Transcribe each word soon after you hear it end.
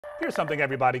Here's something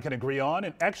everybody can agree on.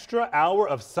 An extra hour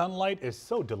of sunlight is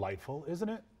so delightful, isn't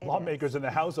it? Lawmakers in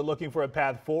the House are looking for a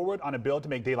path forward on a bill to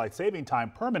make daylight saving time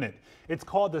permanent. It's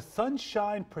called the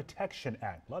Sunshine Protection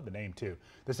Act. Love the name, too.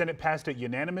 The Senate passed it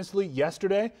unanimously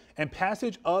yesterday, and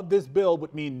passage of this bill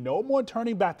would mean no more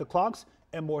turning back the clocks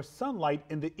and more sunlight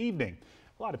in the evening.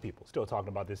 A lot of people still talking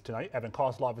about this tonight. Evan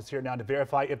Kosloff is here now to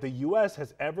verify if the U.S.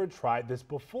 has ever tried this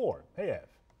before. Hey, Ev.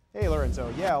 Hey,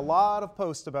 Lorenzo. Yeah, a lot of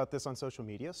posts about this on social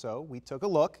media, so we took a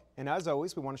look. And as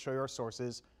always, we want to show you our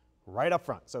sources right up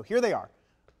front. So here they are.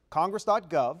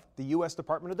 Congress.gov, the U.S.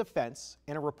 Department of Defense,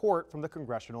 and a report from the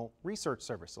Congressional Research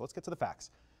Service. So let's get to the facts.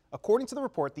 According to the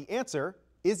report, the answer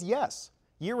is yes.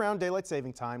 Year-round daylight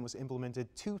saving time was implemented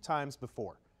 2 times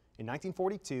before, in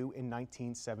 1942 and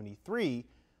 1973.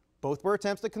 Both were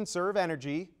attempts to conserve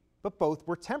energy, but both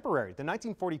were temporary. The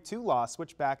 1942 law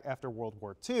switched back after World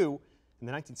War II, and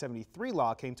the 1973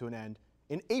 law came to an end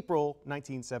in April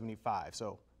 1975,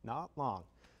 so not long.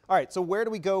 All right, so where do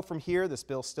we go from here? This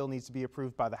bill still needs to be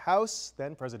approved by the House.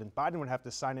 Then President Biden would have to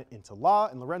sign it into law.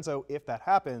 And Lorenzo, if that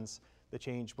happens, the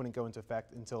change wouldn't go into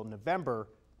effect until November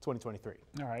 2023.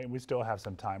 All right, we still have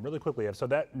some time. Really quickly, so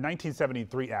that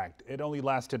 1973 act, it only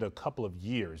lasted a couple of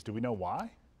years. Do we know why?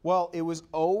 Well, it was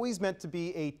always meant to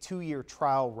be a 2-year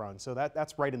trial run, so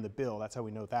that's right in the bill. That's how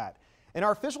we know that. And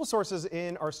our official sources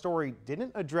in our story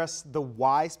didn't address the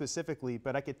why specifically,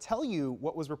 but I could tell you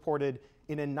what was reported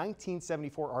in a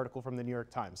 1974 article from the New York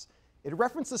Times. It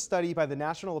referenced a study by the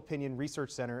National Opinion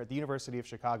Research Center at the University of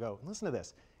Chicago. And listen to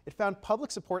this. It found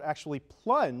public support actually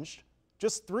plunged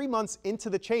just 3 months into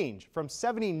the change, from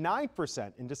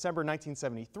 79% in December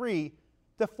 1973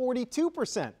 to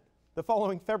 42% the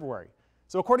following February.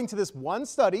 So according to this one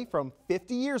study from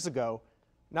 50 years ago,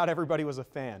 not everybody was a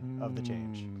fan of the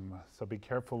change. So be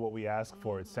careful what we ask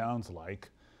for, it sounds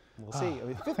like. We'll see. I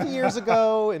mean, 50 years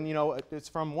ago, and you know, it's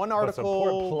from one article.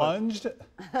 Support plunged?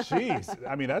 Jeez,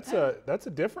 I mean, that's a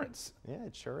difference. Yeah,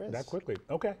 it sure is. That quickly.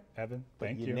 Okay, Evan,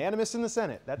 thank you. Unanimous in the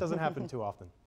Senate. That doesn't happen too often.